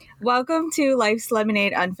Welcome to Life's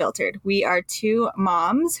Lemonade Unfiltered. We are two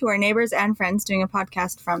moms who are neighbors and friends doing a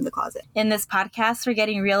podcast from the closet. In this podcast, we're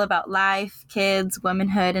getting real about life, kids,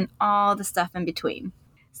 womanhood, and all the stuff in between.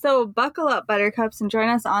 So buckle up, buttercups, and join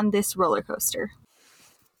us on this roller coaster.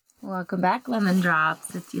 Welcome back, Lemon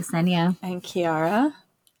Drops. It's Yesenia. And Kiara.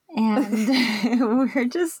 And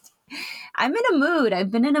I'm in a mood.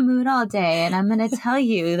 I've been in a mood all day, and I'm going to tell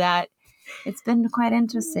you that it's been quite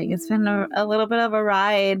interesting. It's been a little bit of a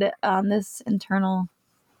ride on this internal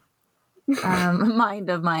mind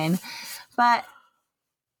of mine. But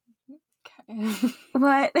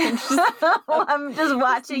what? I'm just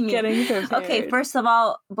watching you. Getting prepared. Okay, first of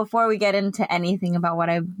all, before we get into anything about what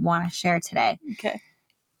I want to share today,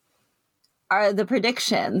 are the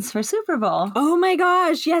predictions for Super Bowl. Oh my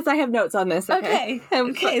gosh! Yes, I have notes on this. Okay. So I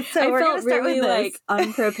we're felt gonna start really with this.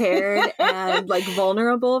 unprepared and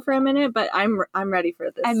vulnerable for a minute, but I'm ready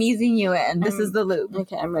for this. I'm easing you in. This is the loop.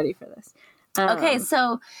 Okay, I'm ready for this.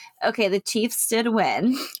 The Chiefs did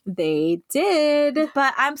win. They did,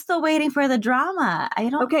 But I'm still waiting for the drama. I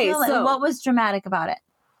don't feel like, what was dramatic about it?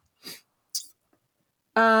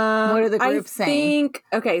 What are the groups saying?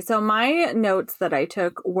 So my notes that I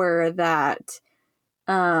took were that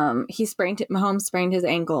Mahomes sprained his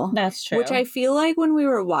ankle. That's true. Which I feel like when we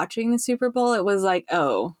were watching the Super Bowl, it was like,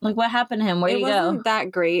 oh. Like, what happened to him? Where'd he go? It wasn't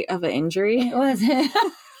that great of an injury. It wasn't.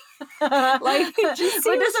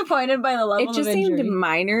 We're disappointed by the level of injury. It just seemed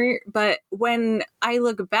minor, but when I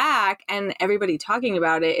look back and everybody talking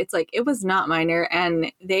about it, it's like it was not minor,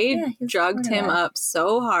 and they drugged him up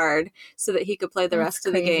so hard so that he could play the rest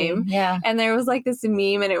of the game. Yeah. And there was this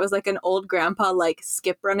meme, and it was an old grandpa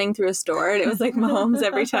skip running through a store, and it was Mahomes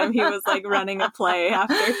every time he was running a play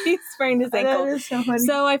after he sprained his ankle. That is so funny.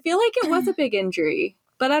 So I feel like it was a big injury.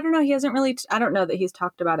 But I don't know. He hasn't really. I don't know that he's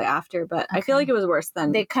talked about it after. But I feel like it was worse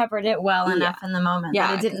than they covered it well enough in the moment.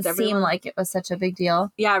 Yeah, it didn't seem like it was such a big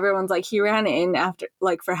deal. Yeah, everyone's he ran in after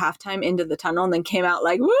for halftime into the tunnel and then came out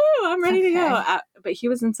woo, I'm ready to go. But he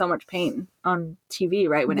was in so much pain on TV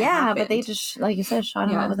right when it happened. Yeah, but they just, like you said,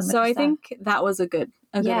 shot him up with a bunch So of I stuff. think that was a good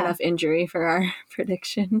enough injury for our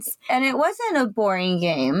predictions. And it wasn't a boring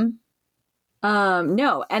game.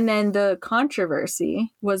 No, and then the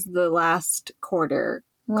controversy was the last quarter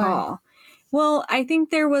call. Well, I think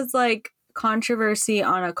there was controversy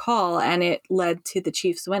on a call and it led to the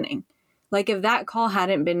Chiefs winning. If that call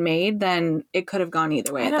hadn't been made, then it could have gone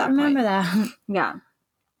either way at that point. I don't remember that. Yeah.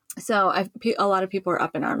 So a lot of people are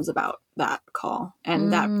up in arms about that call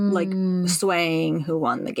and that swaying who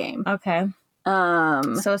won the game. Okay.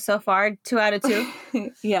 So far 2 out of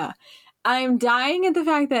 2. Yeah. I'm dying at the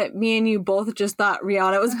fact that me and you both just thought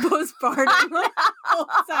Rihanna was postpartum the whole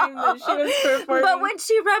time that she was performing. But when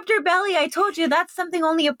she rubbed her belly, I told you that's something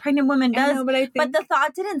only a pregnant woman does. I know, but the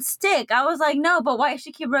thought didn't stick. I was like, no, but why does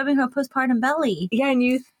she keep rubbing her postpartum belly? Yeah, and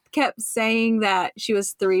you kept saying that she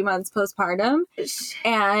was 3 months postpartum.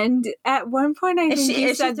 And at one point, I think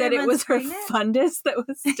you said that it was her fundus that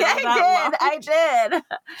was still I did.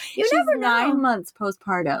 She's never know. 9 months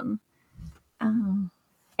postpartum. Oh.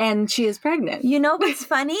 And she is pregnant. You know what's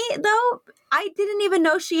funny, though? I didn't even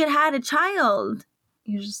know she had a child.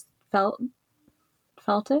 You just felt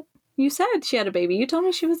it? You said she had a baby. You told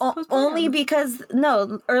me she was postpartum. Only because,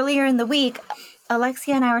 earlier in the week,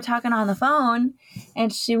 Alexia and I were talking on the phone,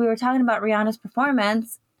 and we were talking about Rihanna's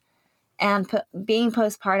performance and being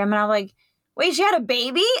postpartum, and I'm like, wait, she had a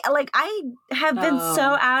baby? I have been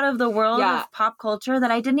so out of the world of pop culture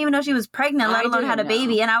that I didn't even know she was pregnant, let alone had a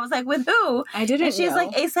baby. And I was like, with who? I didn't know. And she's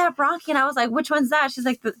like, A$AP Rocky. And I was like, which one's that? She's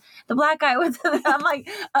like, the black guy with I'm like,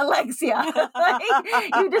 Alexia.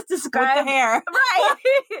 You just described with the hair.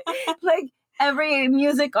 Right. Every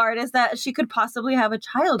music artist that she could possibly have a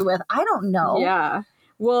child with. I don't know. Yeah.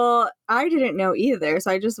 Well, I didn't know either,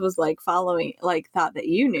 so I just was following, thought that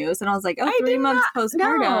you knew. So I was like, 3 months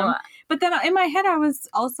postpartum. No. But then in my head, I was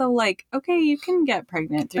also okay, you can get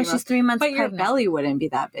pregnant 3 months. She's 3 months but pregnant. Your belly wouldn't be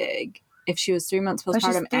that big if she was 3 months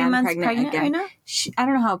postpartum and pregnant again. Right now? I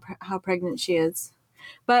don't know how pregnant she is.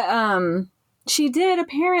 But she did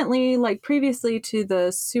apparently, previously to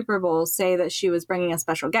the Super Bowl, say that she was bringing a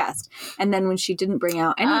special guest. And then when she didn't bring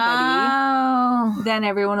out anybody, then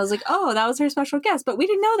everyone was like, oh, that was her special guest. But we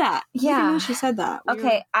didn't know that. Yeah. We didn't know she said that.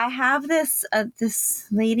 I have this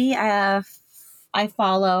lady I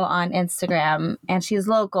follow on Instagram, and she's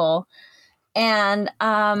local. And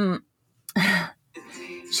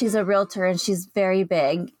she's a realtor, and she's very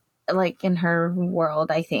big, in her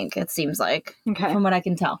world, I think, it seems like, from what I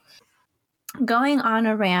can tell. Going on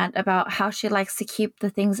a rant about how she likes to keep the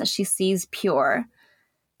things that she sees pure.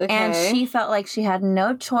 And she felt like she had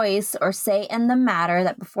no choice or say in the matter,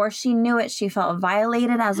 that before she knew it, she felt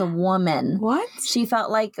violated as a woman. What? She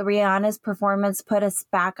felt like Rihanna's performance put us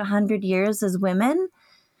back 100 years as women.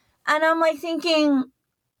 And I'm like thinking,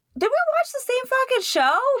 did we watch the same fucking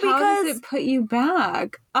show? Because how does it put you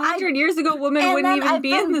back? 100 years ago, women wouldn't even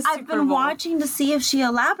be in the Super Bowl. I've been watching to see if she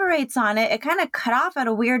elaborates on it. It kind of cut off at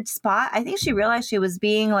a weird spot. I think she realized she was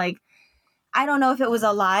being like, I don't know if it was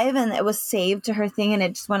alive and it was saved to her thing and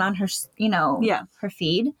it just went on her, her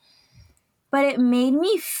feed. But it made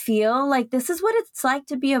me feel like this is what it's like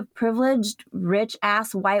to be a privileged,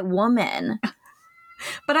 rich-ass white woman.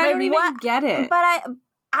 But I don't even get it. But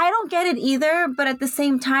I don't get it either. But at the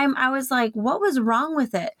same time, I was like, what was wrong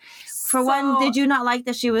with it? For one, did you not like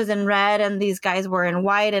that she was in red and these guys were in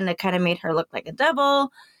white and it kind of made her look like a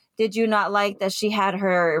devil? Did you not like that she had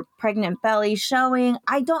her pregnant belly showing?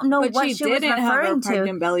 I don't know what she was referring to. But she didn't have her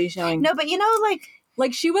pregnant belly showing. No, but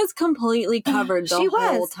like she was completely covered the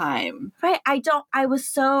whole time. Right.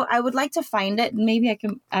 I would like to find it. Maybe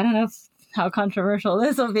I don't know how controversial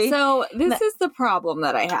this will be. So this is the problem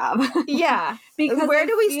that I have. Yeah. Because where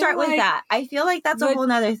do we start with that? I feel like that's a whole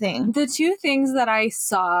nother thing. The two things that I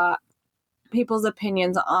saw people's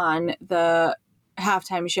opinions on the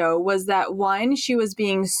halftime show was that, one, she was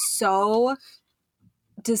being so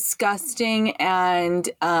disgusting and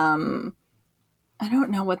I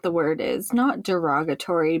don't know what the word is, not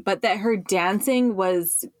derogatory, but that her dancing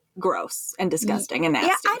was gross and disgusting and nasty.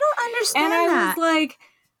 Yeah, I don't understand that. And I was like,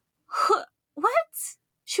 what?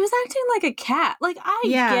 She was acting like a cat. Like, I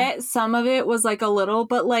get some of it was like a little,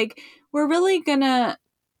 but like, we're really gonna,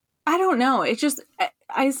 I don't know. It just,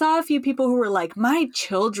 I saw a few people who were like, my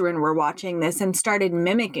children were watching this and started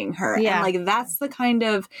mimicking her. Yeah. And like, that's the kind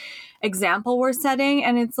of example we're setting.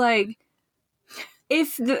 And it's like,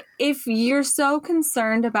 if you're so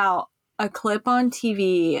concerned about a clip on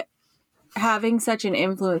TV having such an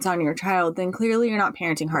influence on your child, then clearly you're not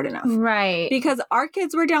parenting hard enough. Right. Because our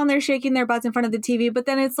kids were down there shaking their butts in front of the TV, but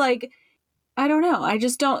then it's like, I don't know. I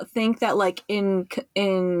just don't think that like in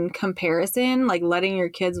comparison, like letting your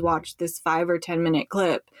kids watch this 5 or 10 minute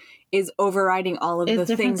clip is overriding all of the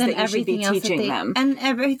things that you should be teaching them. And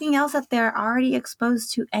everything else that they're already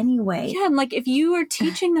exposed to anyway. Yeah, and like if you are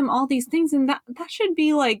teaching them all these things, and that should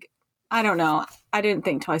be like, I don't know. I didn't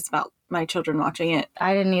think twice about my children watching it.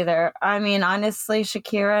 I didn't either. I mean, honestly,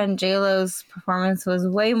 Shakira and J-Lo's performance was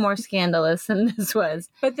way more scandalous than this was.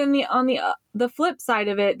 But then on the flip side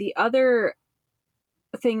of it, the other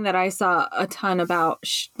thing that I saw a ton about,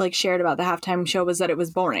 shared about the halftime show was that it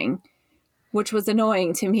was boring, which was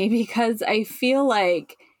annoying to me because I feel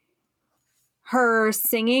like her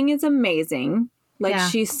singing is amazing. Like,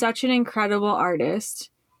 she's such an incredible artist.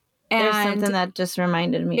 And there's something that just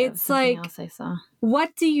reminded me of something else I saw.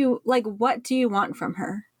 What do you want from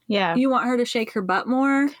her? Yeah. You want her to shake her butt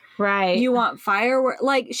more? Right. You want fireworks?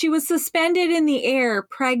 Like, she was suspended in the air,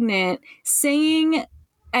 pregnant, singing,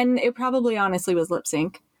 and it probably honestly was lip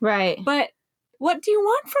sync. Right. But what do you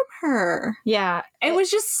want from her? Yeah. It was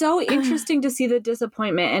just so interesting to see the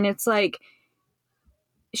disappointment. And it's like,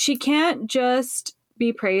 she can't just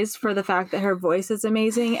be praised for the fact that her voice is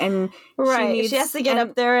amazing, and she has to get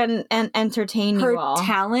up there and entertain you all. Her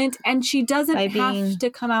talent, and she doesn't have to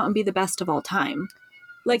come out and be the best of all time.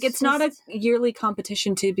 Like, it's not a yearly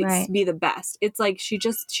competition to be the best. It's like she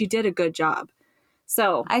did a good job.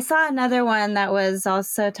 So I saw another one that was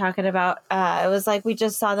also talking about, it was like, we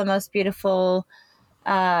just saw the most beautiful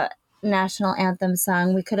national anthem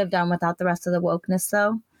sung. We could have done without the rest of the wokeness,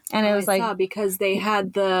 though. And it was because they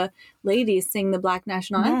had the ladies sing the Black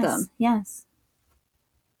National Anthem. Yes.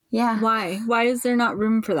 Yeah. Why? Why is there not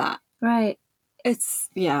room for that? Right. I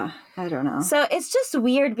don't know. So it's just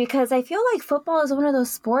weird because I feel like football is one of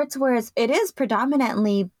those sports where it is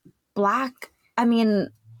predominantly Black,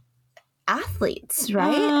 athletes,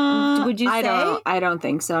 right? Would you say? I don't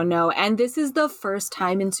think so, no. And this is the first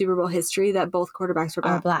time in Super Bowl history that both quarterbacks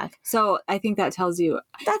were Black. So I think that tells you.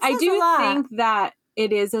 I do think that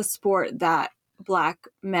it is a sport that Black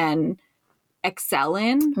men excel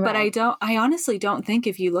in, but I honestly don't think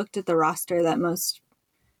if you looked at the roster that most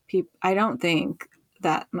people, I don't think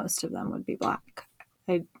that most of them would be Black.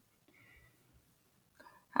 I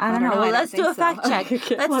don't know. Well, let's do a fact check.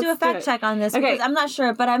 Let's do a fact check on this because I'm not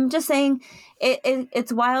sure, but I'm just saying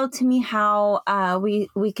it's wild to me how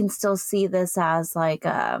we can still see this as like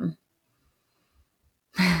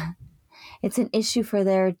it's an issue for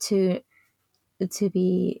there to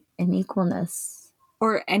be an equalness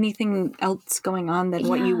or anything else going on than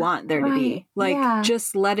what you want there to be. Like,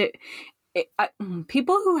 just let it.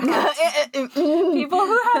 People who have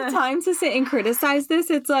time to sit and criticize this,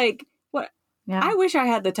 it's like, what? Yeah. I wish I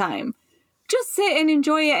had the time. Just sit and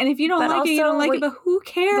enjoy it. And if you don't like it, you don't like it, but who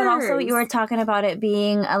cares? But also you were talking about it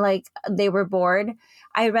being like they were bored.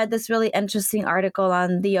 I read this really interesting article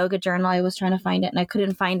on the Yoga Journal. I was trying to find it and I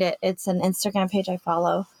couldn't find it. It's an Instagram page I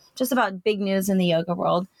follow just about big news in the yoga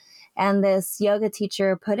world. And this yoga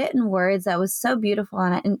teacher put it in words that was so beautiful.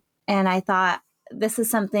 And I thought this is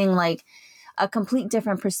something like a complete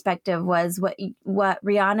different perspective was what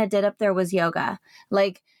Rihanna did up there was yoga.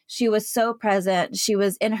 Like she was so present. She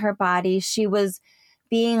was in her body. She was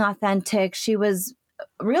being authentic. She was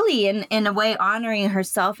really in a way honoring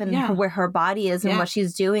herself and where her body is and what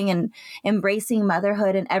she's doing and embracing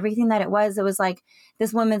motherhood and everything that it was. It was like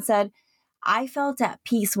this woman said, I felt at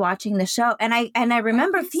peace watching the show. And I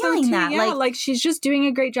remember feeling so that. Yeah, like she's just doing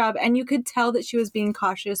a great job. And you could tell that she was being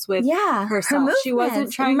cautious with herself. She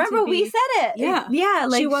wasn't trying to be... we said it. Yeah. Yeah.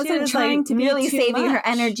 Like she wasn't trying to be really saving much. Her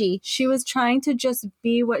energy. She was trying to just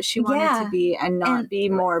be what she wanted to be and not be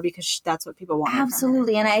more because that's what people want.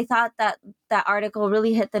 Absolutely. And I thought that article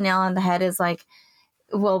really hit the nail on the head is like,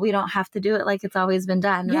 well, we don't have to do it like it's always been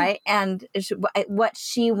done, right? And what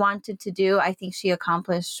she wanted to do, I think she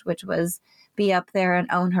accomplished, which was be up there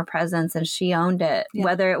and own her presence, and she owned it.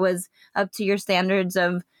 Whether it was up to your standards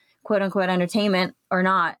of quote unquote entertainment or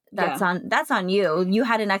not, that's on you. You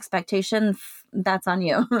had an expectation, that's on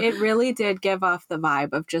you. It really did give off the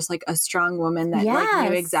vibe of just like a strong woman that like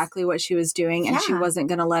knew exactly what she was doing, and she wasn't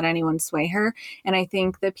going to let anyone sway her. And I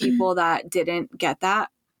think the people that didn't get that,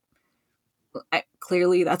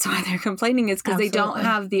 clearly that's why they're complaining, is because they don't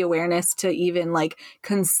have the awareness to even like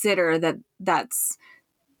consider that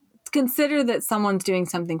someone's doing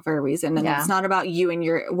something for a reason, and it's not about you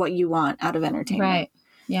and what you want out of entertainment. Right.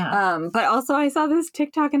 Yeah. But also I saw this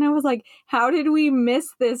TikTok and I was like, how did we miss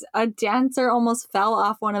this? A dancer almost fell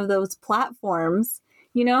off one of those platforms.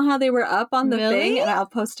 You know how they were up on the thing? And I'll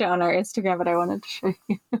post it on our Instagram, but I wanted to show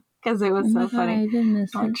you because it was so funny. I did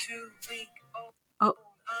miss it. Oh.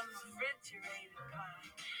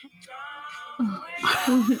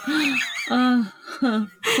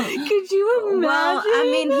 Could you imagine? Well, I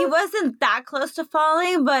mean, he wasn't that close to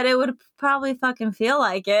falling, but it would probably fucking feel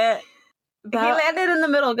like it. He landed in the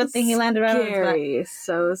middle. Good thing he landed right on his butt.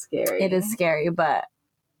 So scary. It is scary, but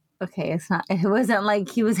okay, it wasn't like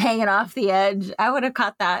he was hanging off the edge. I would have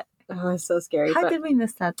caught that. Oh, it's so scary. How did we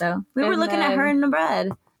miss that though? We were looking at her in the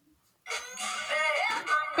bread.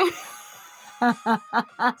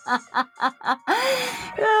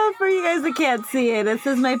 Oh, for you guys that can't see it, it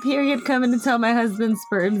says my period coming to tell my husband's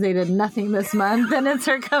sperms they did nothing this month, and it's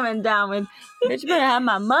her coming down with, bitch, better have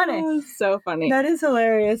my money. Oh, so funny. That is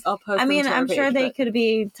hilarious. I'll post. I mean, I'm sure they could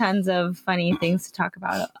be tons of funny things to talk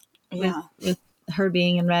about. With her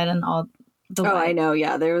being in red and all the. Oh, I know.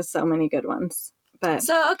 Yeah, there was so many good ones. But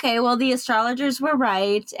so okay, well, the astrologers were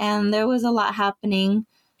right, and there was a lot happening.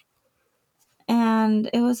 And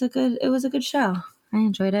it was a good show. I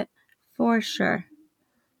enjoyed it for sure.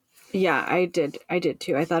 Yeah, I did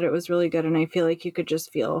too. I thought it was really good, and I feel like you could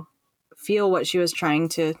just feel what she was trying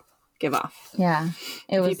to give off. Yeah,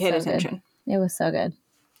 if you paid attention. It was so good.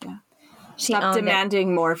 Yeah, stop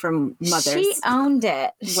demanding more from mothers. She owned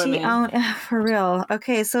it. Women. She owned for real.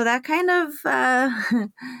 Okay, so that kind of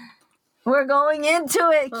we're going into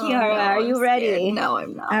it, Kiara. Are you ready? Scared. No,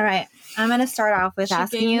 I'm not. All right. I'm going to start off with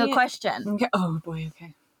asking you a question. Okay. Oh, boy.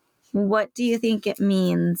 Okay. What do you think it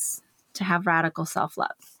means to have radical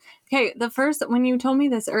self-love? Okay. When you told me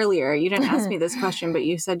this earlier, you didn't ask me this question, but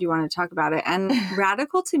you said you wanted to talk about it. And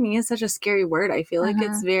radical to me is such a scary word. I feel like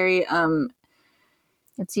it's very,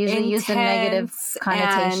 it's usually used in negative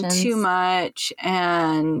connotations. And too much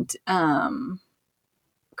and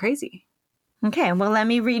crazy. Okay. Well, let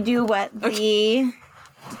me read you what the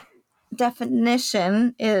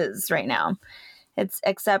definition is right now. It's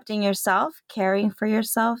accepting yourself, caring for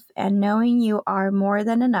yourself, and knowing you are more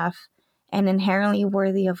than enough and inherently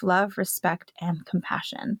worthy of love, respect, and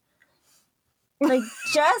compassion. Like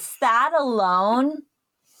just that alone,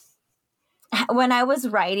 when I was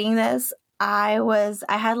writing this, I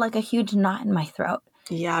had like a huge knot in my throat.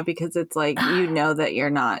 Yeah, because it's like, you know that you're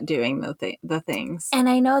not doing the things. And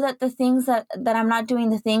I know that the things that I'm not doing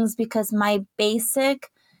the things because my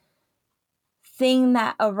basic thing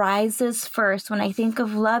that arises first when I think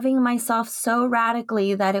of loving myself so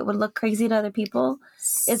radically that it would look crazy to other people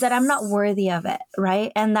is that I'm not worthy of it,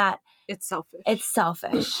 right? And that it's selfish. It's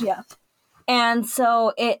selfish. Yeah. And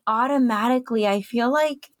so it automatically, I feel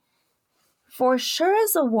like for sure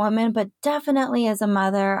as a woman, but definitely as a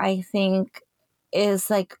mother, I think is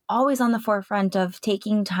like always on the forefront of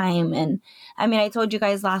taking time. And I mean, I told you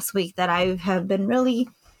guys last week that I have been really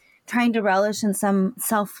trying to relish in some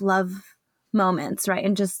self-love moments, right?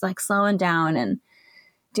 And just like slowing down and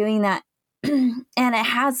doing that. And it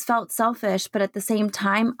has felt selfish, but at the same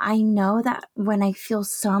time, I know that when I feel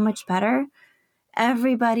so much better,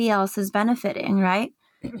 everybody else is benefiting, right?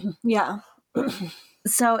 Yeah.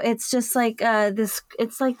 So it's just like this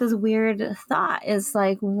weird thought is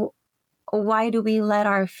like, why do we let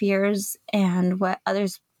our fears and what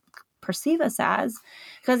others perceive us as?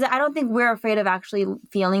 Because I don't think we're afraid of actually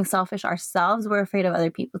feeling selfish ourselves. We're afraid of other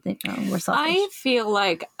people thinking we're selfish. I feel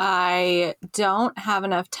like I don't have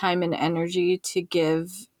enough time and energy to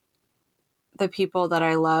give the people that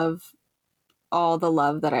I love all the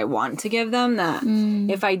love that I want to give them, that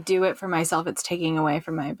if I do it for myself, it's taking away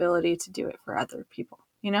from my ability to do it for other people,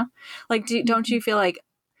 you know? Like, don't you feel like,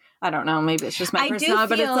 I don't know, maybe it's just my personality,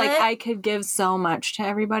 but it's like I could give so much to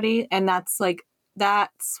everybody, and that's what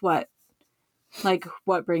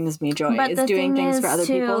brings me joy, is doing things for other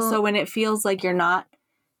people. So when it feels like you're not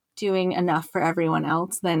doing enough for everyone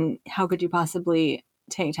else, then how could you possibly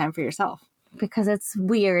take time for yourself? Because it's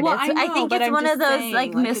weird. Well, I think it's one of those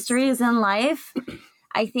like mysteries in life.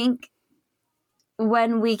 I think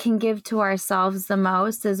when we can give to ourselves the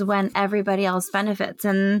most is when everybody else benefits.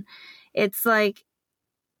 And it's like,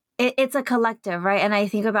 it's a collective, right? And I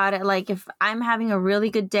think about it like, if I'm having a really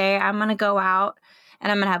good day, I'm going to go out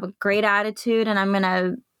and I'm going to have a great attitude and I'm going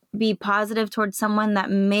to be positive towards someone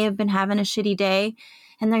that may have been having a shitty day.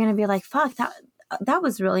 And they're going to be like, fuck, that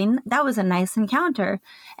was a nice encounter.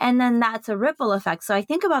 And then that's a ripple effect. So I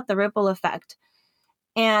think about the ripple effect.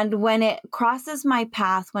 And when it crosses my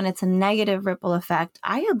path, when it's a negative ripple effect,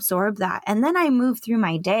 I absorb that. And then I move through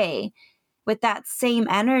my day with that same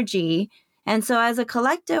energy. And so as a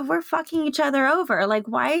collective, we're fucking each other over. Like,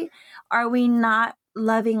 why are we not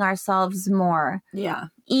loving ourselves more? Yeah.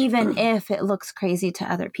 Even if it looks crazy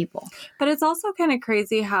to other people. But it's also kind of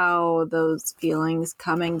crazy how those feelings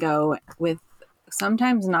come and go with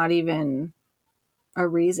sometimes not even a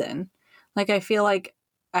reason. Like, I feel like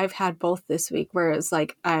I've had both this week where it's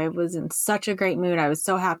like I was in such a great mood. I was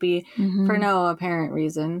so happy for no apparent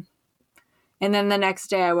reason. And then the next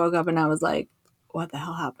day I woke up and I was like, what the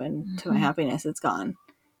hell happened to my happiness? It's gone.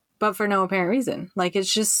 But for no apparent reason. Like,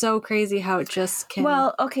 it's just so crazy how it just can.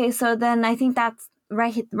 Well, okay, so then I think that's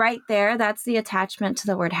right there. That's the attachment to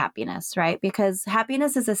the word happiness, right? Because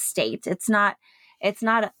happiness is a state. It's not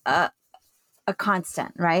a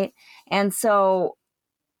constant, right? And so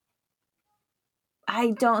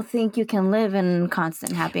I don't think you can live in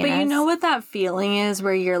constant happiness. But you know what that feeling is,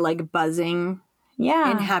 where you're like buzzing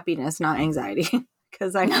in happiness, not anxiety.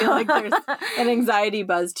 Because I feel like there's an anxiety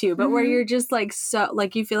buzz too, but where you're just like, so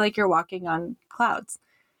like you feel like you're walking on clouds.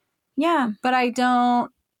 Yeah. But I don't,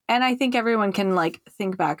 and I think everyone can like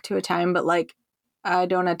think back to a time, but like I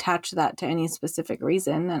don't attach that to any specific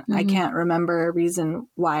reason. And I can't remember a reason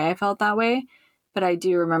why I felt that way, but I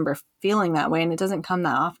do remember feeling that way, and it doesn't come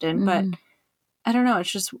that often. But I don't know.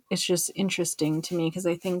 It's just interesting to me, because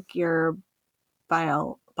I think your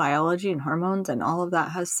biology and hormones and all of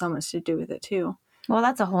that has so much to do with it too. Well,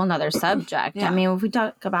 that's a whole nother subject. Yeah. I mean, if we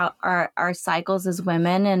talk about our cycles as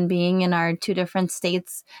women and being in our two different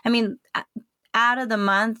states, I mean, out of the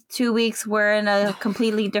month, 2 weeks, we're in a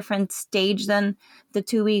completely different stage than the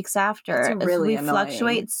 2 weeks after. It's really annoying.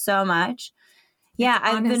 Fluctuate so much. Yeah,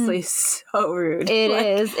 it's honestly so rude. It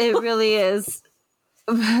is. It really is.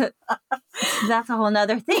 That's a whole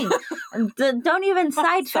nother thing. Don't even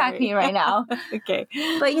sidetrack me right now. Okay.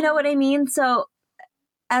 But you know what I mean? So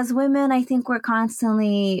as women, I think we're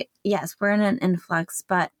constantly, yes, we're in an influx,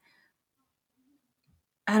 but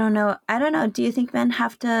I don't know. Do you think men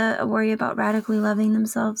have to worry about radically loving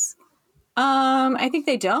themselves? I think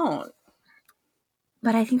they don't.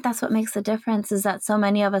 But I think that's what makes the difference, is that so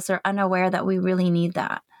many of us are unaware that we really need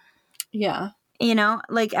that. Yeah. You know,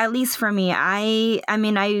 like, at least for me, I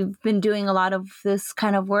mean, I've been doing a lot of this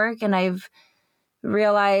kind of work, and I've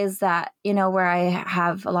realized that, you know, where I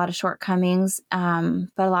have a lot of shortcomings, but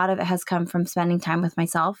a lot of it has come from spending time with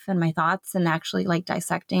myself and my thoughts, and actually like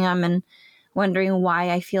dissecting them and wondering why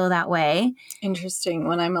I feel that way. Interesting.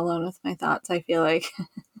 When I'm alone with my thoughts, I feel like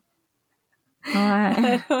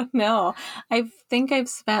I don't know. I think I've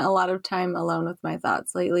spent a lot of time alone with my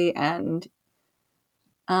thoughts lately, and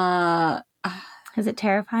is it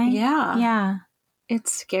terrifying? Yeah.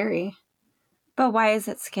 It's scary. But why is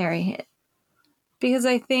it scary? Because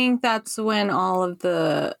I think that's when all of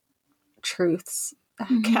the truths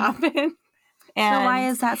happen. And so why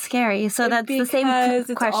is that scary? So that's the same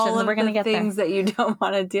question all that we're going to get there. Things that you don't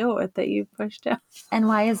want to deal with that you pushed out. And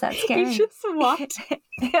why is that scary? You just walked.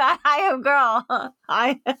 I am, girl.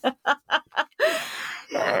 Why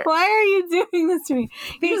are you doing this to me?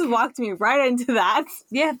 You just walked me right into that.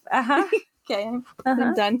 Yeah. Okay,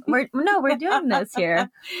 I'm done. We're doing this here.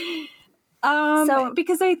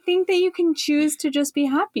 Because I think that you can choose to just be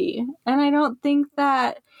happy, and I don't think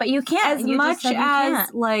that. But you can't. As you much as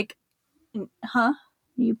can't. like, huh?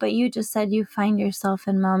 But you just said you find yourself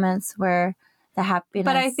in moments where the happiness.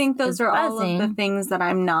 But I think those are buzzing. all of the things that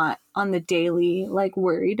I'm not on the daily like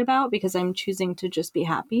worried about because I'm choosing to just be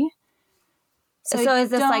happy. So is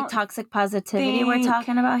this like toxic positivity we're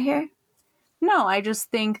talking about here? No, I just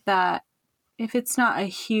think that if it's not a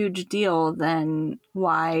huge deal, then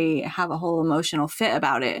why have a whole emotional fit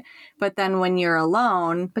about it? But then when you're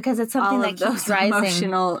alone, because it's something that keeps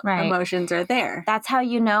rising, emotions are there. That's how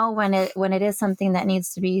you know when it is something that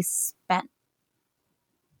needs to be spent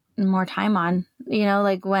more time on. You know,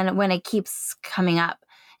 like when it keeps coming up,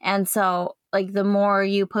 and so like the more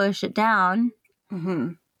you push it down.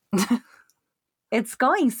 It's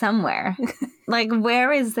going somewhere. Like,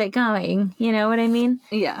 where is it going? You know what I mean?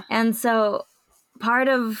 Yeah. And so part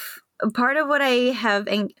of what I have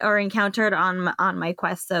encountered on my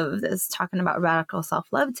quest of this talking about radical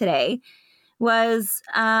self-love today was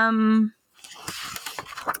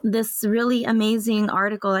this really amazing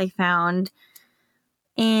article I found.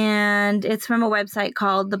 And it's from a website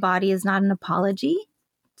called The Body Is Not an Apology.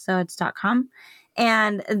 So it's .com.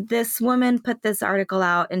 And this woman put this article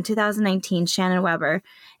out in 2019, Shannon Weber,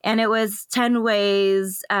 and it was 10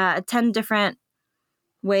 different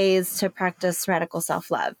ways to practice radical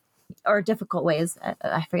self-love, or difficult ways.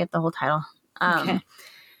 I forget the whole title. Okay.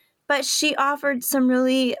 But she offered some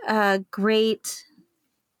really great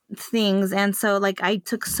things. And so like I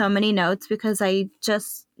took so many notes because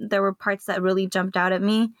there were parts that really jumped out at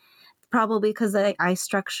me, probably because I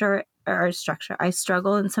struggle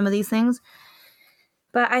in some of these things.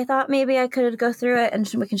 But I thought maybe I could go through it and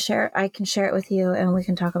I can share it with you and we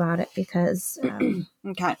can talk about it because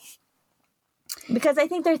okay. Because I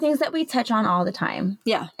think there are things that we touch on all the time.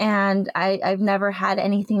 Yeah. And I've never had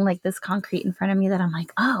anything like this concrete in front of me that I'm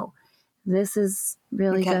like, oh, this is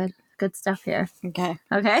really good stuff here. Okay.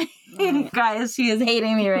 Okay. Right. Guys, she is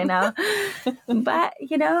hating me right now. But,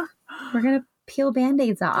 we're going to peel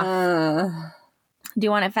Band-Aids off. Do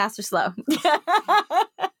you want it fast or slow?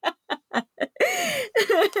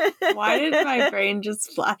 Why did my brain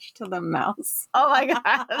just flash to the mouse? Oh my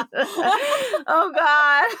god. Oh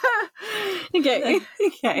god. Okay.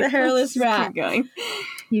 The hairless rat. Keep going.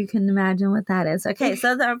 You can imagine what that is. Okay,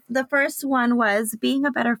 so the first one was being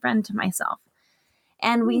a better friend to myself.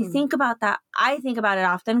 And we think about that. I think about it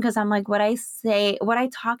often because I'm like, would I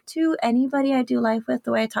talk to anybody I do life with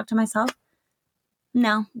the way I talk to myself?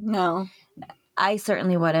 No. I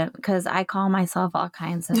certainly wouldn't, because I call myself all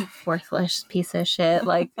kinds of worthless piece of shit.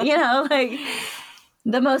 Like, like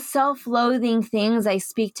the most self-loathing things I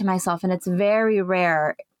speak to myself. And it's very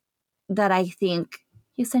rare that I think,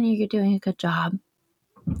 Yesenia, you're doing a good job.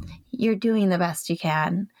 You're doing the best you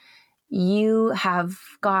can. You have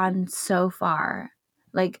gone so far.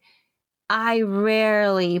 Like, I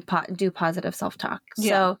rarely do positive self-talk. Yeah.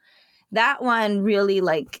 So that one really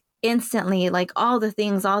instantly, all the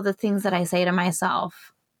things that I say to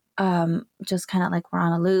myself, just kind of like we're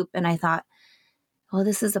on a loop. And I thought, well,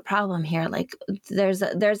 this is the problem here. Like there's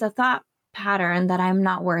a thought pattern that I'm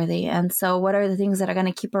not worthy. And so what are the things that are going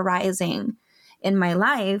to keep arising in my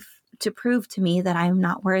life to prove to me that I'm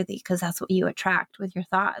not worthy? Because that's what you attract with your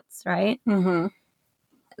thoughts, right? Mm-hmm.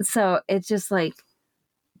 So it's just like,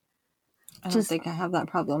 I don't think I have that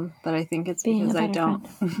problem, but I think it's because I don't.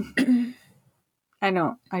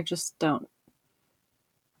 I just don't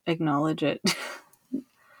acknowledge it.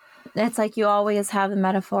 It's like you always have the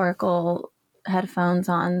metaphorical headphones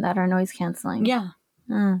on that are noise canceling. Yeah.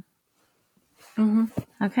 Mm-hmm.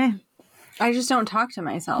 Okay. I just don't talk to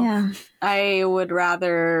myself. Yeah. I would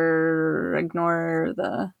rather ignore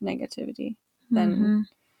the negativity than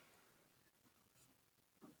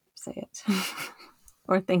say it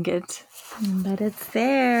or think it. But it's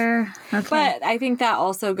there. Okay. But I think that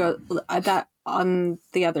also goes that on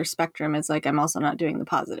the other spectrum is like I'm also not doing the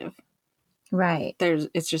positive. Right.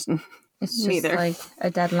 It's just neither. Like a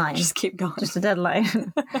deadline. Just keep going. Just a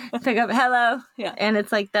deadline. Pick up hello. Yeah. And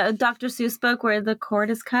it's like the Dr. Seuss book where the cord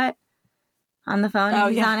is cut on the phone. Oh,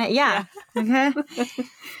 he's on it. Yeah. Okay.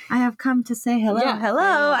 I have come to say hello. Yeah,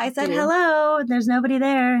 hello. I said hello. There's nobody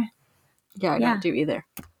there. Yeah, I don't do either.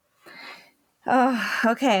 Oh,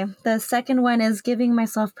 okay. The second one is giving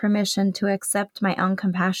myself permission to accept my own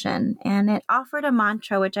compassion. And it offered a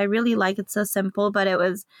mantra, which I really like. It's so simple, but it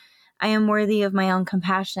was, I am worthy of my own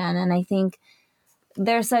compassion. And I think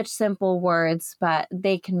they're such simple words, but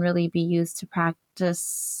they can really be used to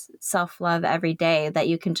practice self-love every day that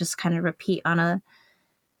you can just kind of repeat on a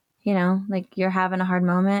You know, like you're having a hard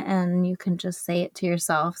moment and you can just say it to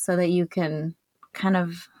yourself so that you can kind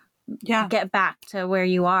of get back to where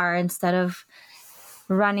you are instead of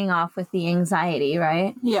running off with the anxiety,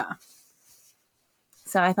 right? Yeah.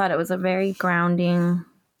 So I thought it was a very grounding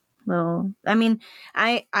little, I mean,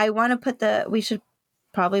 I want to we should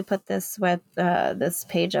probably put this with this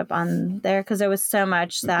page up on there because there was so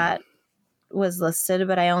much that was listed,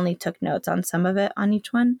 but I only took notes on some of it on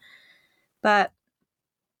each one. But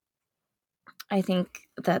I think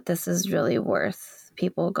that this is really worth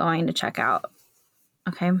people going to check out.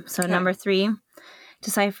 Okay, so number 3,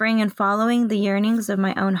 deciphering and following the yearnings of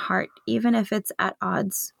my own heart, even if it's at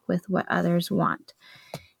odds with what others want.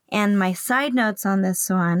 And my side notes on this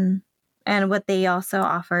one, and what they also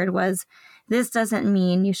offered was, this doesn't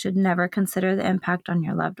mean you should never consider the impact on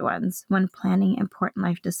your loved ones when planning important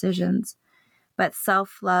life decisions. But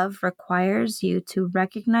self-love requires you to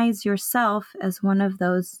recognize yourself as one of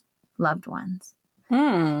those loved ones.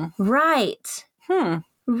 Right.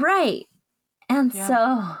 Right. And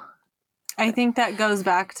so I think that goes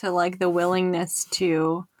back to like the willingness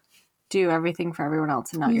to do everything for everyone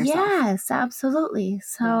else and not yourself. Yes, absolutely.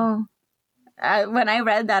 So when I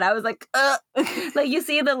read that, I was like, like you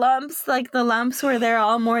see the lumps, like the lumps were there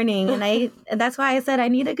all morning. And that's why I said I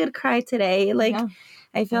need a good cry today. Like,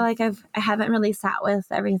 I feel like I haven't really sat with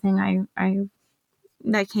everything I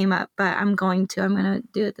that came up, but I'm going to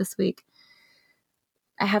do it this week.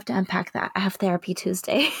 I have to unpack that. I have therapy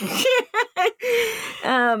Tuesday.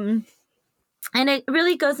 And it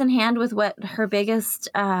really goes in hand with what her biggest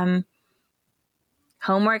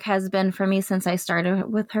homework has been for me since I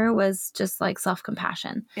started with her, was just like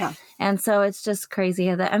self-compassion. Yeah. And so it's just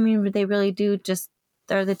crazy that, I mean, they really do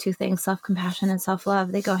they're the two things, self-compassion and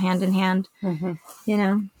self-love. They go hand in hand, you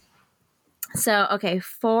know? So, okay,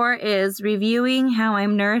 4 is reviewing how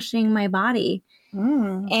I'm nourishing my body.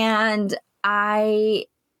 And I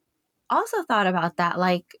also thought about that.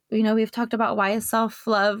 Like, you know, we've talked about why is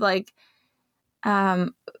self-love, like,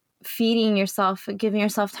 feeding yourself, giving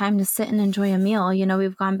yourself time to sit and enjoy a meal. You know,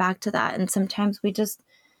 we've gone back to that. And sometimes we just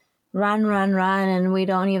run, and we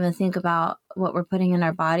don't even think about what we're putting in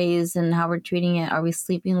our bodies and how we're treating it. Are we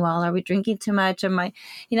sleeping well? Are we drinking too much?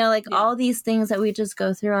 All these things that we just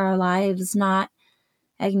go through our lives not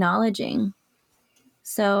acknowledging.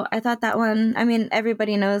 So I thought that one, I mean,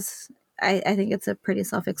 everybody knows, I think it's a pretty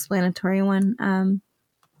self-explanatory one.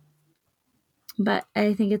 But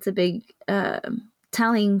I think it's a big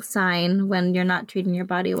telling sign when you're not treating your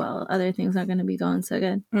body well. Other things aren't going to be going so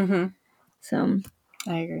good. So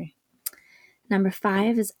I agree. Number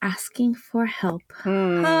 5 is asking for help.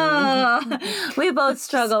 Oh, we both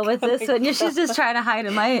struggle with this one. She's just trying to hide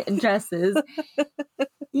in my dresses.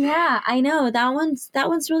 Yeah, I know. That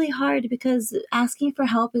one's really hard because asking for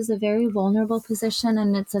help is a very vulnerable position,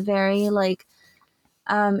 and it's a very like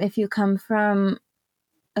if you come from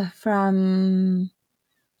a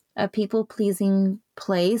people-pleasing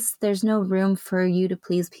place, there's no room for you to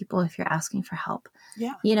please people if you're asking for help.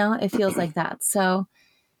 Yeah. You know, it feels like that. So,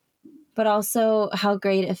 but also how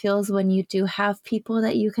great it feels when you do have people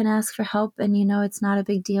that you can ask for help and you know it's not a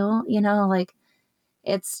big deal. You know, like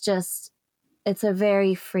it's a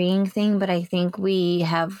very freeing thing. But I think we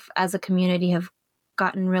have, as a community, have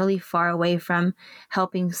gotten really far away from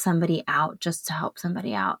helping somebody out just to help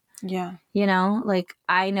somebody out. Yeah. You know, like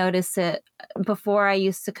I noticed it before. I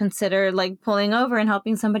used to consider like pulling over and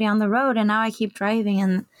helping somebody on the road, and now I keep driving.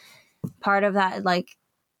 And part of that like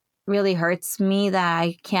really hurts me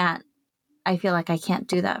that I feel like I can't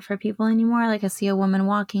do that for people anymore. Like I see a woman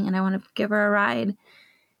walking and I want to give her a ride.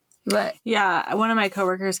 But yeah, one of my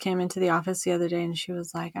coworkers came into the office the other day and she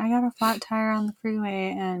was like, I got a flat tire on the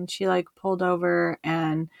freeway, and she like pulled over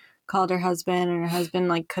and called her husband, and her husband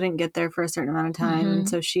like couldn't get there for a certain amount of time. And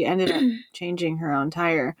so she ended up changing her own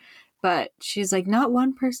tire. But she's like, not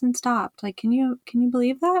one person stopped. Like, can you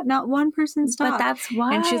believe that? Not one person stopped. But that's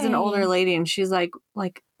why. And she's an older lady, and she's like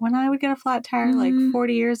when I would get a flat tire like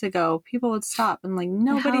 40 years ago, people would stop, and like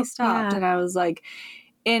nobody stopped. Yeah. And I was like,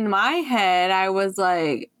 in my head, I was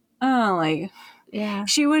like, oh, like, yeah.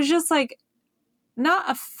 She was just like not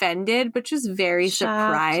offended, but just very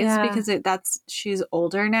surprised because she's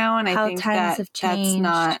older now, and I think that's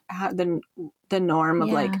not how the norm of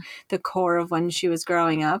like the core of when she was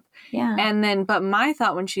growing up. Yeah. And then, but my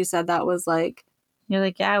thought when she said that was like, you're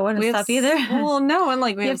like, yeah, I wouldn't stop either. Well, no, and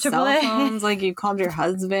like we have cell phones, like you called your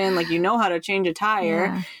husband, like you know how to change a tire.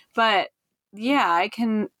 Yeah. But yeah, I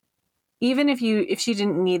can. Even if she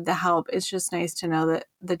didn't need the help, it's just nice to know that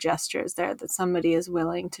the gesture is there, that somebody is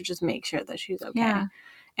willing to just make sure that she's okay. Yeah.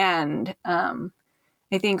 And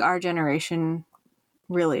I think our generation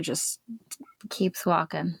really just keeps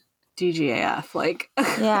walking. DGAF. Like,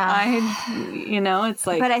 Yeah. it's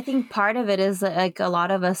like. But I think part of it is like a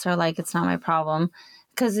lot of us are like, it's not my problem.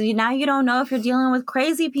 Because now you don't know if you're dealing with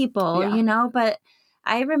crazy people, But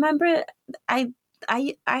I remember I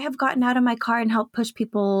have gotten out of my car and helped push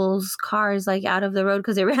people's cars like out of the road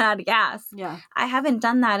because they ran out of gas. Yeah. I haven't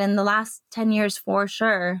done that in the last 10 years for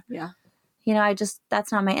sure. Yeah.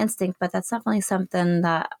 That's not my instinct, but that's definitely something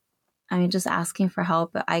that, just asking for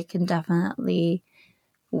help, I can definitely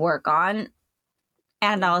work on.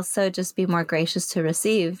 And also just be more gracious to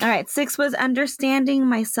receive. All right. 6 was understanding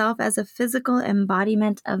myself as a physical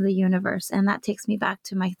embodiment of the universe. And that takes me back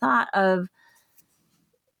to my thought of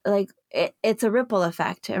like, it's a ripple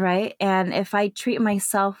effect, right? And if I treat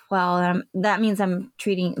myself well, that means I'm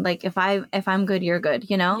treating, like, if I'm good, you're good,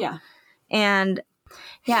 Yeah. And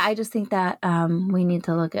yeah, I just think that we need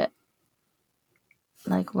to look at,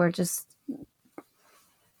 like, we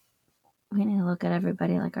need to look at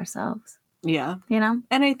everybody like ourselves. Yeah. And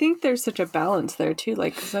I think there's such a balance there too.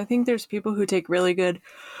 Like, because I think there's people who take really good.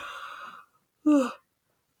 Oh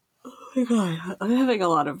my God, I'm having a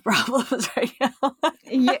lot of problems right now.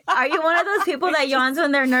 Are you one of those people that yawns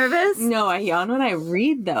when they're nervous? No, I yawn when I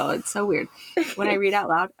read though. It's so weird. When I read out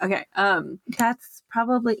loud. Okay. That's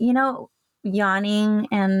probably, yawning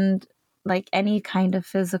and like any kind of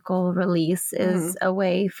physical release is a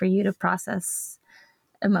way for you to process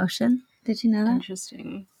emotion. Did you know that?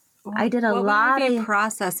 Interesting. I did a lot of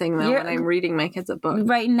processing though when I'm reading my kids a book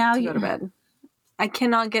right now to go to bed. I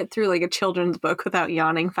cannot get through like a children's book without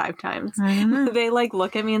yawning 5 times. They like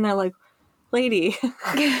look at me and they're like, "Lady,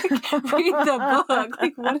 read the book.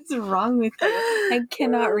 Like, what is wrong with you?" I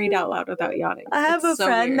cannot read out loud without yawning. I have a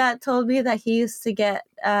friend that told me that he used to get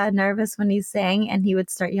nervous when he sang and he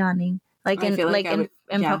would start yawning, like in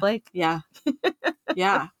public. Yeah.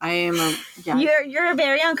 Yeah, I am. You're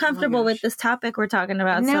very uncomfortable with this topic we're talking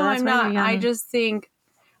about. No, so that's I'm not. I just think.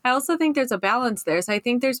 I also think there's a balance there. So I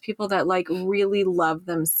think there's people that like really love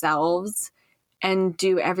themselves and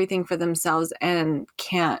do everything for themselves and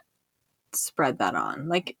can't spread that on.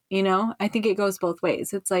 Like, I think it goes both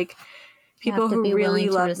ways. It's like people who really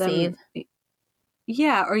love them.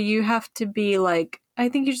 Yeah, or you have to be like. I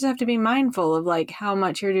think you just have to be mindful of like how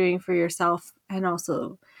much you're doing for yourself, and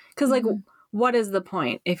also because like. What is the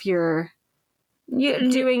point if you're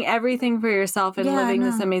doing everything for yourself and living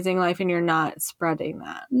this amazing life and you're not spreading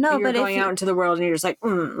that? No, you're going out into the world and you're just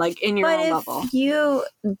like in your own bubble. But if you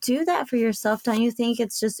do that for yourself, don't you think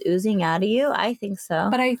it's just oozing out of you? I think so.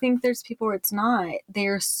 But I think there's people where it's not.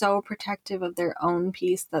 They're so protective of their own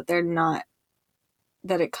peace that they're not,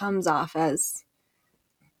 that it comes off as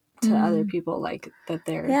to other people like that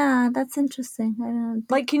they're. Yeah, that's interesting. I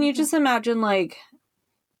don't like, can you just imagine like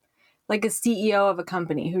a CEO of a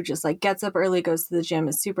company who just like gets up early, goes to the gym,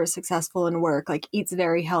 is super successful in work, like eats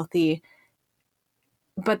very healthy,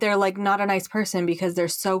 but they're like not a nice person because they're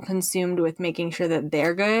so consumed with making sure that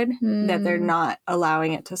they're good that they're not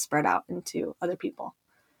allowing it to spread out into other people.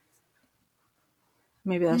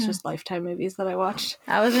 Maybe that's just Lifetime movies that I watched.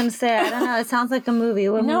 I was going to say, I don't know. It sounds like a movie.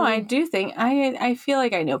 I do think, I feel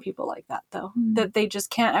like I know people like that though, that they just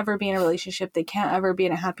can't ever be in a relationship. They can't ever be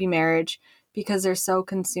in a happy marriage. Because they're so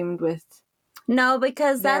consumed with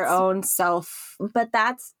their own self. But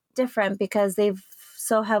that's different because they've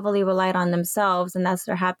so heavily relied on themselves and that's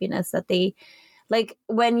their happiness that they, like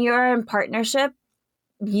when you're in partnership,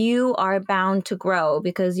 you are bound to grow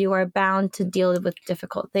because you are bound to deal with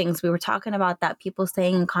difficult things. We were talking about that, people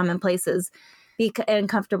staying in common places, in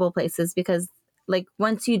comfortable places, because like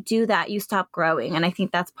once you do that, you stop growing. And I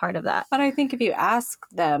think that's part of that. But I think if you ask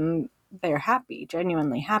them, they're happy,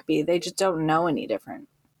 genuinely happy. They just don't know any different.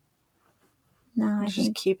 No, they're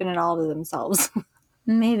just keeping it all to themselves.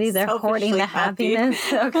 Maybe they're hoarding the happiness.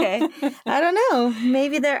 Okay. I don't know.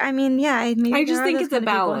 Maybe they're, maybe I just think it's a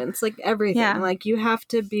balance, like everything. Yeah. Like you have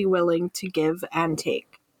to be willing to give and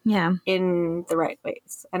take. Yeah. In the right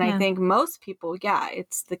ways. And I think most people,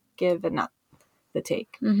 it's the give and not the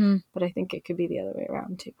take. Mm-hmm. But I think it could be the other way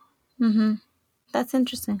around too. Mm-hmm. That's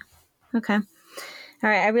interesting. Okay. All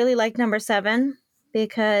right, I really like number 7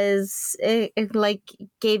 because it like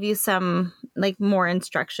gave you some like more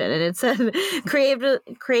instruction, and it said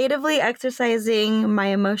creatively exercising my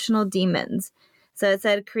emotional demons. So it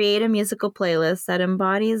said create a musical playlist that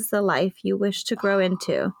embodies the life you wish to grow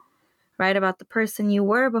into. Write about the person you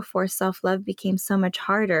were before self-love became so much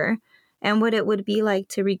harder, and what it would be like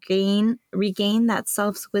to regain that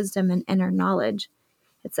self's wisdom and inner knowledge.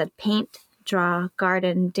 It said paint, draw,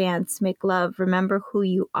 garden, dance, make love, remember who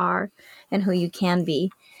you are and who you can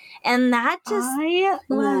be. And that just... I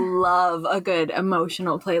love a good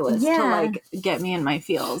emotional playlist to like get me in my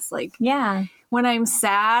feels. Like, yeah. when I'm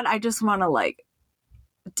sad, I just want to like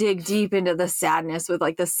dig deep into the sadness with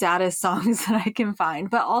like the saddest songs that I can find.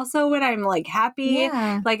 But also when I'm like happy,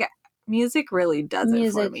 like music really does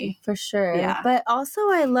it for me. For sure. Yeah. But also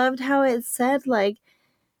I loved how it said like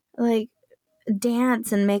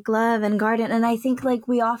dance and make love and garden. And I think like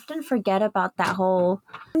we often forget about that whole,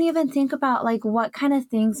 I don't even think about like what kind of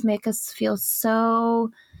things make us feel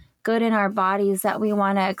so good in our bodies that we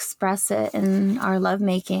want to express it in our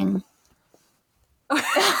lovemaking.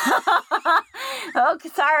 Oh,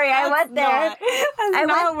 sorry, I went there. That's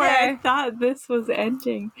not where I thought this was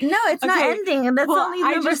ending. No, it's not ending. That's only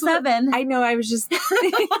number 7. I know. I was just.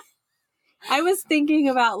 I was thinking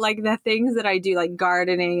about like the things that I do, like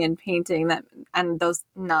gardening and painting. And those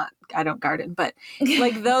I don't garden, but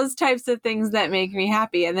like those types of things that make me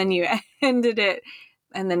happy. And then you ended it,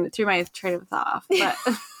 and then threw my train of thought off. But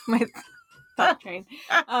my thought train.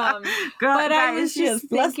 But I was just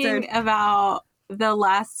thinking about the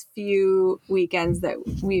last few weekends that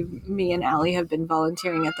me and Allie have been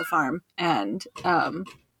volunteering at the farm, and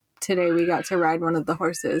today we got to ride one of the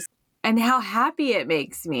horses, and how happy it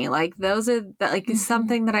makes me. Like those are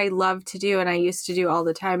something that I love to do, and I used to do all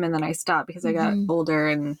the time, and then I stopped because I got older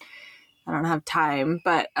and I don't have time.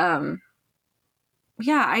 But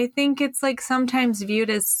yeah, I think it's like sometimes viewed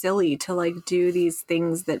as silly to like do these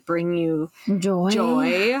things that bring you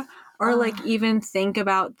joy. Or like even think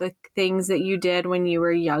about the things that you did when you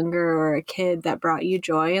were younger or a kid that brought you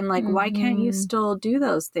joy. And like, why can't you still do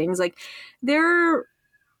those things? Like there are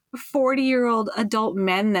 40-year-old adult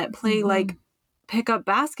men that play like pick up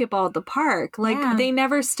basketball at the park. Like they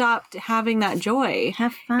never stopped having that joy.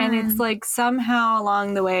 Have fun. And it's like somehow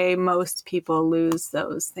along the way, most people lose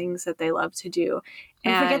those things that they love to do.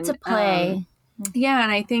 And forget to play. Yeah.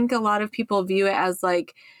 And I think a lot of people view it as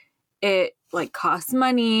like, it like costs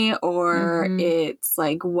money, or it's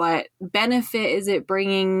like what benefit is it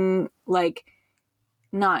bringing, like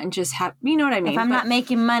not just you know what I mean? If I'm not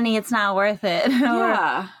making money, it's not worth it.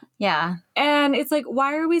 Yeah. And it's like,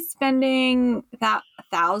 why are we spending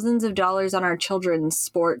thousands of dollars on our children's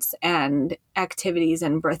sports and activities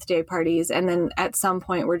and birthday parties, and then at some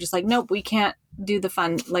point we're just like, nope, we can't do the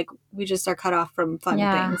fun, like we just are cut off from fun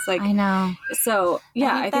things. Like I know. So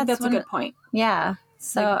I think that's a good point. Yeah.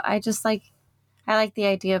 So I just like, I like the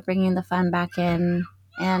idea of bringing the fun back in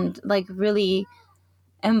and like really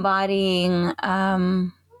embodying,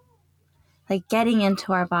 like getting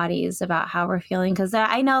into our bodies about how we're feeling. Cause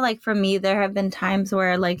I know like for me, there have been times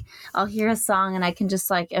where like I'll hear a song and I can just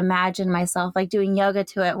like imagine myself like doing yoga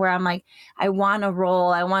to it, where I'm like, I want to roll.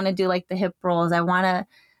 I want to do like the hip rolls. I want to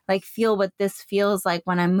like feel what this feels like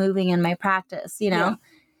when I'm moving in my practice, you know? Yeah.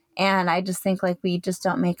 And I just think like we just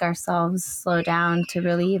don't make ourselves slow down to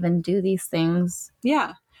really even do these things.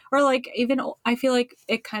 Yeah. Or like even I feel like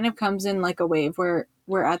it kind of comes in like a wave where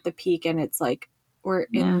we're at the peak and it's like we're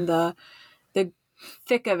in the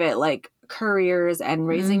thick of it, like careers and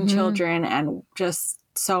raising children and just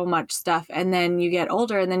so much stuff. And then you get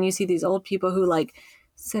older and then you see these old people who like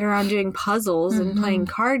sit around doing puzzles and playing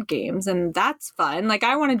card games, and that's fun. Like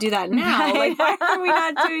I want to do that now. Like why are we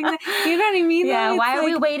not doing that? You know what I mean? Yeah. Why are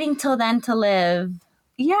we waiting till then to live?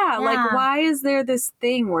 Yeah. Like why is there this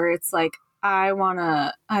thing where it's like I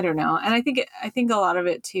don't know. And I think a lot of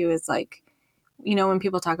it too is like, you know, when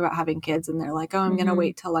people talk about having kids and they're like, oh, I'm going to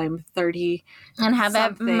wait till I'm 30 and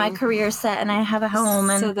have my career set and I have a home.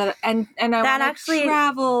 And so that, and I want to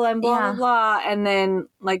travel and blah, blah, blah. And then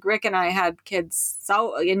like Rick and I had kids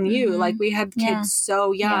like we had kids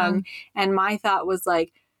so young. And my thought was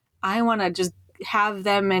like, I want to just have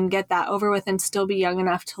them and get that over with and still be young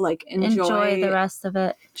enough to like enjoy the rest of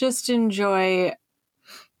it. Just enjoy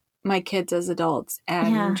my kids as adults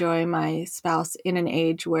and enjoy my spouse in an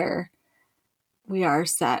age where we are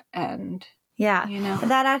set. And you know,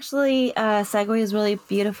 that actually segues really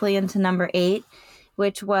beautifully into number 8,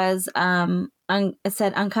 which was it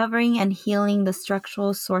said uncovering and healing the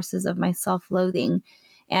structural sources of my self-loathing.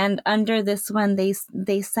 And under this one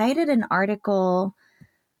they cited an article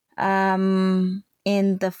in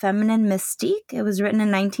the Feminine Mystique. It was written in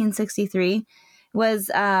 1963. It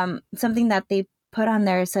was something that they put on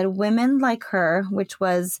there. It said women like her, which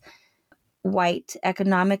was white,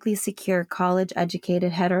 economically secure,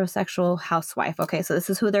 college-educated, heterosexual housewife. Okay, so this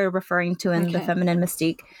is who they're referring to in the Feminine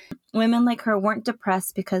Mystique. Women like her weren't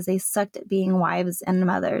depressed because they sucked at being wives and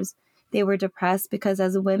mothers. They were depressed because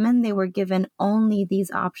as women, they were given only these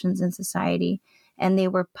options in society, and they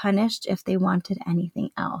were punished if they wanted anything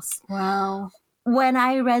else. Wow. When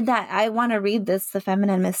I read that, I want to read this, The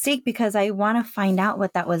Feminine Mystique, because I want to find out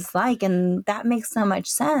what that was like, and that makes so much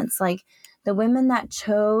sense. Like, the women that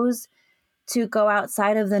chose to go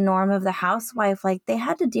outside of the norm of the housewife, like they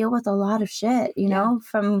had to deal with a lot of shit, you know,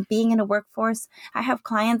 from being in a workforce. I have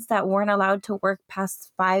clients that weren't allowed to work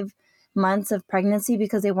past 5 months of pregnancy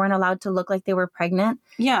because they weren't allowed to look like they were pregnant.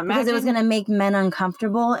 Yeah, because it was going to make men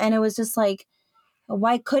uncomfortable. And it was just like,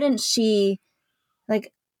 why couldn't she,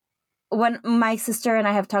 like, when my sister and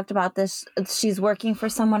I have talked about this, she's working for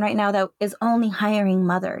someone right now that is only hiring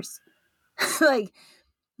mothers. Like,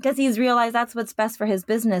 because he's realized that's what's best for his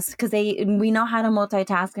business, because we know how to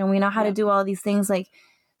multitask and we know how to do all these things. Like,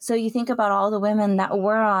 so you think about all the women that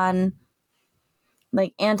were on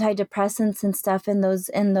like antidepressants and stuff in the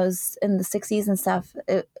 60s and stuff.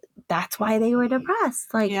 That's why they were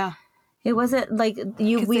depressed. Like, it wasn't like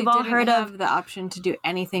we've all heard of the option to do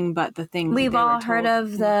anything but the thing. We've all heard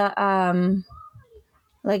of the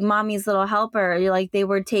like Mommy's Little Helper. Like they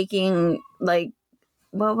were taking like,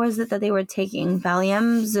 what was it that they were taking?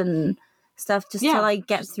 Valiums and stuff just to like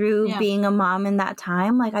get through being a mom in that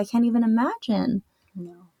time. Like I can't even imagine.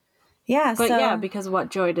 No. Yeah. But because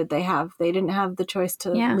what joy did they have? They didn't have the choice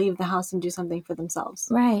to leave the house and do something for themselves.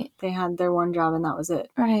 Right. They had their one job and that was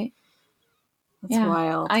it. Right. That's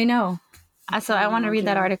wild. I know. So I want to read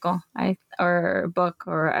that article or book,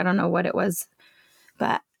 or I don't know what it was,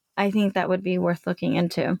 but I think that would be worth looking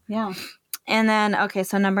into. Yeah. And then, okay,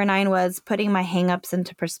 so number 9 was putting my hangups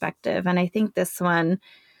into perspective. And I think this one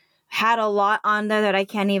had a lot on there that I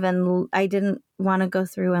didn't want to go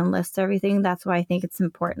through and list everything. That's why I think it's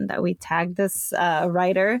important that we tag this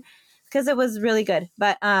writer, because it was really good.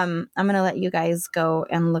 But I'm going to let you guys go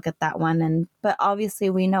and look at that one. But obviously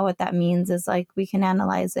we know what that means is like, we can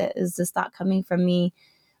analyze it. Is this thought coming from me?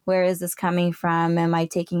 Where is this coming from? Am I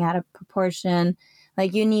taking out of proportion?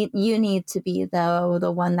 Like you need to be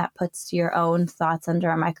the one that puts your own thoughts under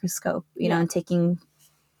a microscope, you know, and taking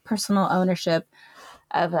personal ownership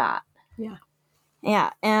of that. Yeah. Yeah.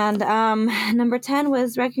 And number 10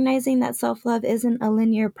 was recognizing that self-love isn't a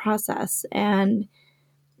linear process. And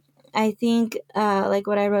I think like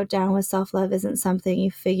what I wrote down was self-love isn't something you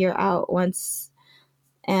figure out once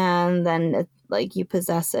and then like you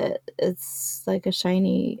possess it. It's like a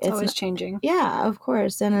shiny... It's always changing. Yeah, of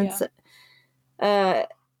course. And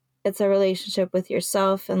it's a relationship with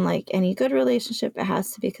yourself, and like any good relationship, it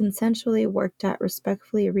has to be consensually worked at,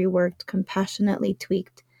 respectfully reworked, compassionately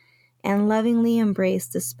tweaked, and lovingly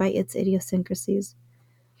embraced despite its idiosyncrasies.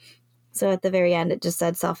 So at the very end, it just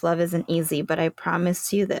said self-love isn't easy, but I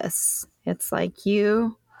promise you this, it's like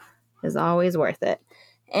you is always worth it.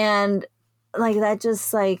 And like that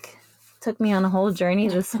just like took me on a whole journey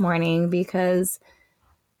this morning, because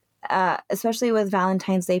especially with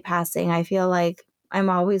Valentine's Day passing, I feel like I'm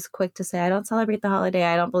always quick to say, I don't celebrate the holiday.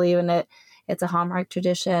 I don't believe in it. It's a Hallmark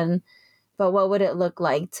tradition. But what would it look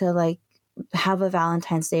like to like have a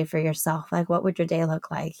Valentine's Day for yourself? Like, what would your day look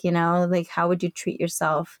like? You know, like how would you treat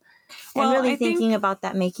yourself? And really thinking about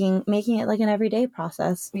that, making it like an everyday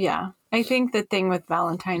process. Yeah. I think the thing with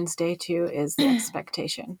Valentine's Day too is the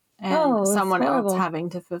expectation. And someone else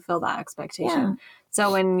having to fulfill that expectation. Yeah.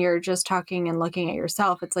 So when you're just talking and looking at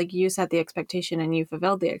yourself, it's like you set the expectation and you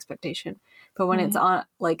fulfilled the expectation. But when it's on,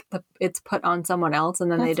 like it's put on someone else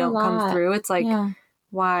and then they don't come through, it's like,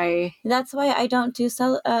 why? That's why I don't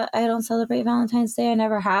celebrate Valentine's Day. I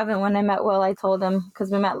never have. And when I met Will, I told him,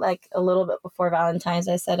 because we met like a little bit before Valentine's,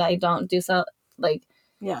 I said I don't do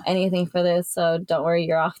anything for this, so don't worry,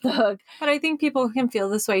 you're off the hook. But I think people can feel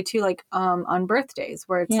this way too, like on birthdays,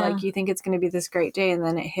 where it's like you think it's going to be this great day and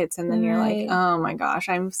then it hits and then you're like, oh my gosh,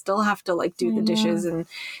 I still have to like do the dishes and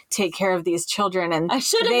take care of these children, and I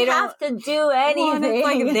shouldn't have to do anything. Well, it's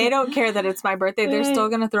like they don't care that it's my birthday. They're still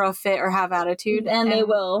going to throw a fit or have attitude, and they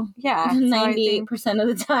will. Yeah, 98%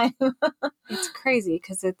 of the time. It's crazy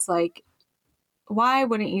because it's like, why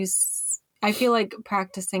wouldn't you? I feel like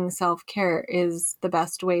practicing self-care is the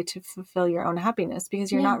best way to fulfill your own happiness,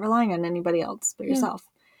 because you're not relying on anybody else but yourself.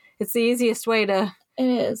 It's the easiest way to... It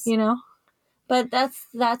is. You know? But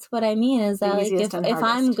that's what I mean, is that like if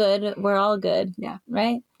I'm good, we're all good. Yeah.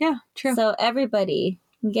 Right? Yeah, true. So everybody,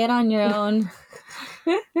 get on your own...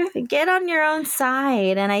 get on your own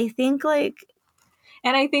side. And I think like...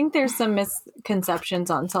 And I think there's some misconceptions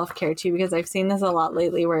on self-care too, because I've seen this a lot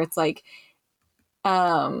lately where it's like...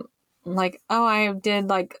 like, oh, I did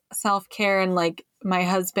like self-care and like my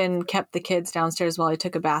husband kept the kids downstairs while I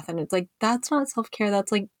took a bath, and it's like, that's not self-care.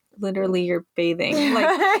 That's like literally you're bathing. Like,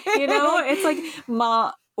 you know, it's like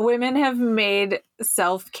women have made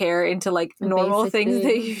self-care into like normal Basic things food.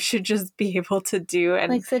 that you should just be able to do.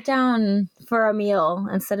 And Like sit down for a meal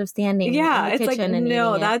instead of standing yeah, in the it's like, kitchen and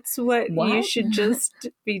no, eating it. that's what you What? should just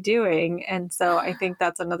be doing. And so I think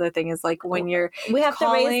that's another thing is like when you're We have to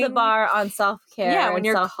raise the calling- bar on self-care Yeah, when and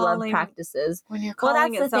you're self-love calling- practices. when you're Well,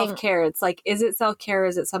 calling that's it the thing. self-care, it's like, is it self-care?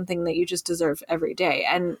 Is it something that you just deserve every day?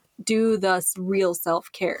 And do the real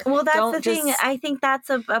self-care. Well, that's Don't the thing. just- I think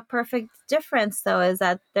that's a perfect difference, though, is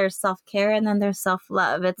that there's self-care and then there's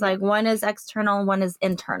self-love. It's Yeah. like one is external, one is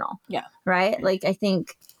internal. Yeah. Right? Like, I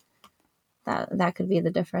think that could be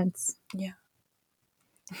the difference. Yeah.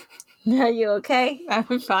 Are you okay?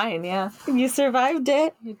 I'm fine, yeah. You survived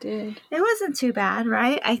it. You did. It wasn't too bad,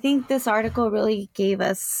 right? I think this article really gave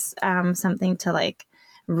us something to like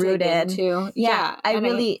root Dig in. into. Yeah, I and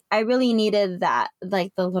really needed that,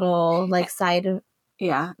 like the little like side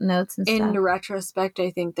yeah. notes and In stuff. retrospect, I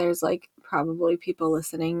think there's like probably people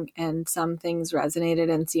listening and some things resonated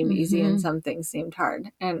and seemed easy and Mhm. some things seemed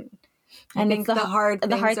hard. And I And think it's the hard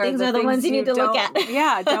things are the ones you need to look don't- at.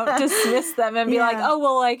 Yeah, don't dismiss them and be like, Yeah. oh,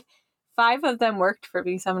 well, like 5 of them worked for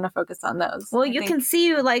me, so I'm going to focus on those. Well, I you think- can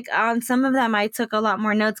see like on some of them I took a lot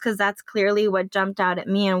more notes because that's clearly what jumped out at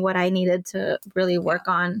me and what I needed to really work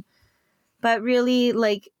on. But really,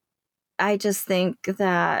 like, I just think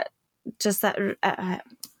that just that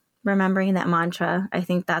remembering that mantra, I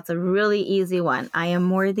think that's a really easy one. I am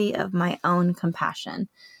worthy of my own compassion.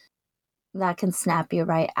 That can snap you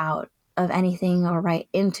right out of anything or right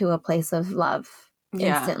into a place of love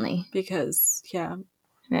instantly. Because,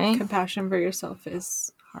 Right? compassion for yourself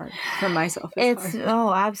is hard. For myself, It's hard.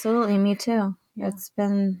 oh, absolutely, me too. Yeah. It's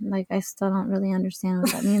been like I still don't really understand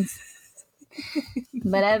what that means.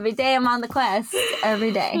 But every day I'm on the quest.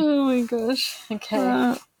 Every day. Oh my gosh.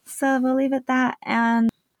 Okay. So we'll leave it at that. And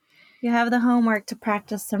you have the homework to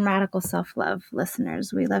practice some radical self-love,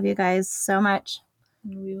 listeners. We love you guys so much.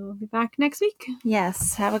 We will be back next week.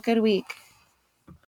 Yes. Have a good week.